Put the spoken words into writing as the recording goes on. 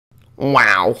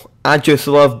Wow, I just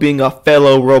love being a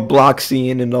fellow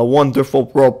Robloxian in a wonderful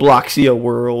Robloxia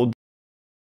world.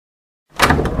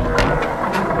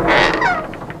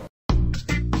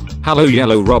 Hello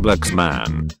yellow Roblox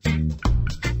man.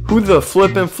 Who the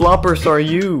flippin' floppers are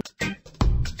you?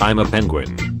 I'm a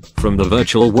penguin, from the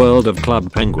virtual world of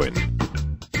Club Penguin.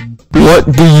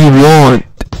 What do you want?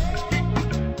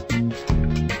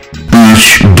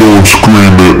 Bitch, don't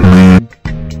scream at me.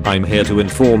 I'm here to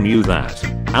inform you that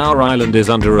our island is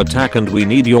under attack and we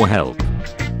need your help.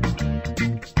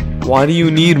 Why do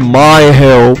you need my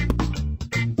help?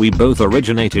 We both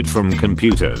originated from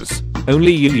computers.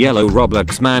 Only you yellow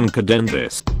Roblox man could end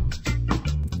this.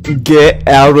 Get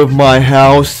out of my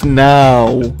house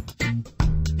now.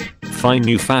 Fine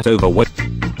you fat overweight.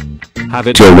 Have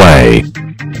it Away.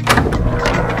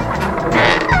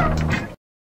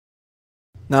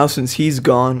 Now since he's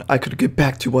gone, I could get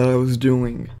back to what I was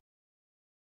doing.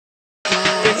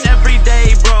 It's every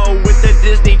day, bro, with the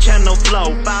Disney Channel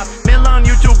flow. 5 mil on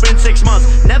YouTube in 6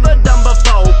 months, never done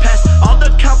before. Past all the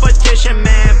competition,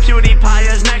 man.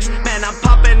 PewDiePie is next, man. I'm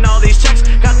popping all these checks.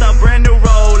 Got the brand new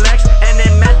Rolex, and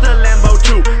then Master Lambo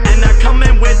too. And they're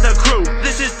coming with the crew.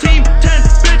 This is Team 10,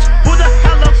 bitch. Who the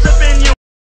hell up flipping you?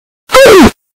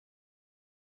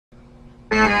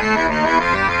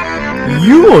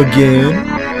 You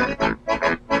again?